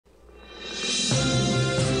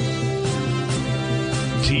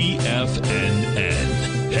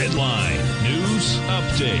TFNN. Headline News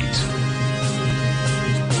Update.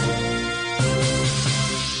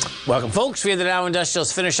 Welcome, folks. We had the Dow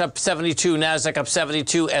Industrials finish up 72, NASDAQ up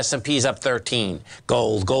 72, S&P's up 13.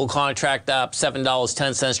 Gold contract up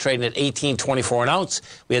 $7.10, trading at $18.24 an ounce.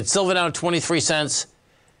 We had silver down 23 cents,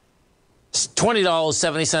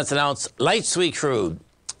 $20.70 an ounce. Light sweet crude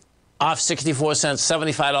off 64 cents,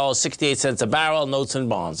 $75.68 a barrel. Notes and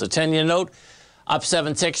bonds. The 10-year note up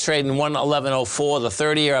 7 ticks, trading 111.04. The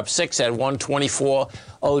 30-year up 6 at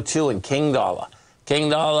 124.02. And King Dollar. King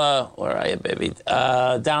Dollar, where are you, baby?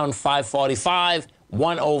 Down 5.45,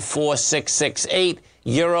 104.668.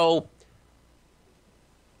 Euro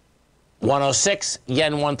 106,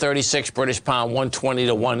 yen 136, British pound 120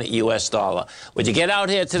 to 1 US dollar. When you get out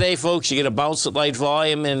here today, folks, you get a bounce at light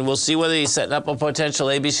volume, and we'll see whether he's setting up a potential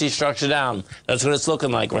ABC structure down. That's what it's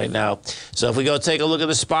looking like right now. So if we go take a look at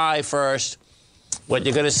the SPY first, what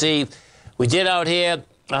you're going to see, we did out here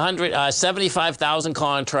 75,000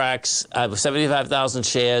 contracts, 75,000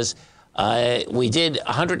 shares. We did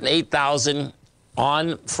 108,000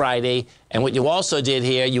 on Friday. And what you also did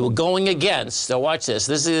here, you were going against, so watch this.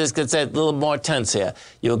 This is gets a little more tense here.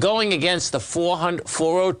 You were going against the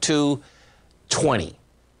 402.20.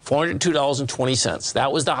 $402.20.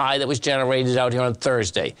 That was the high that was generated out here on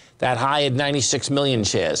Thursday. That high had 96 million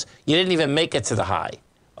shares. You didn't even make it to the high,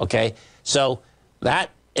 okay? So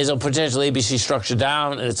that is a potential ABC structure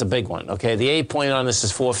down, and it's a big one, okay? The A point on this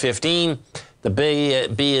is 415. The B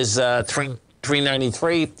is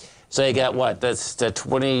 393. So you got what? That's the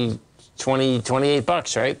 28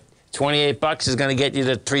 bucks, right? 28 bucks is going to get you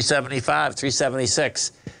to 375,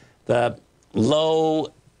 376. The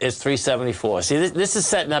low is 374. See, this is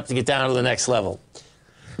setting up to get down to the next level.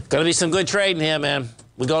 Going to be some good trading here, man.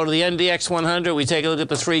 We go to the NDX 100. We take a look at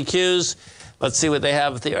the 3 Qs. Let's see what they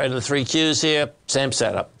have in the 3 Qs here. Same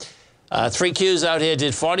setup. 3 Qs out here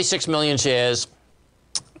did 46 million shares.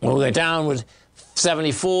 When we went down with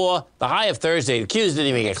 74, the high of Thursday, the Qs didn't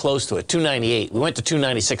even get close to it, 298. We went to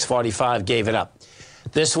 296.45, gave it up.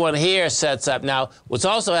 This one here sets up. Now, what's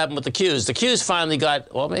also happened with the Qs finally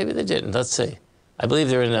got, well, maybe they didn't. Let's see. I believe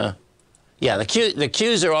they're in the, yeah, the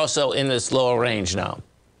Qs are also in this lower range now.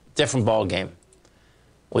 Different ball game.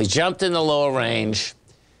 We jumped in the lower range.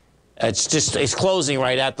 It's closing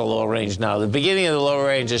right at the lower range now. The beginning of the lower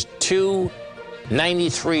range is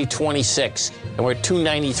 293.26, and we're at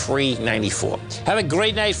 293.94. Have a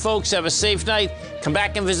great night, folks. Have a safe night. Come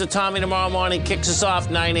back and visit Tommy tomorrow morning. Kicks us off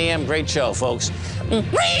 9 a.m. Great show, folks. Go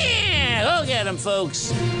get 'em,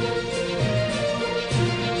 folks.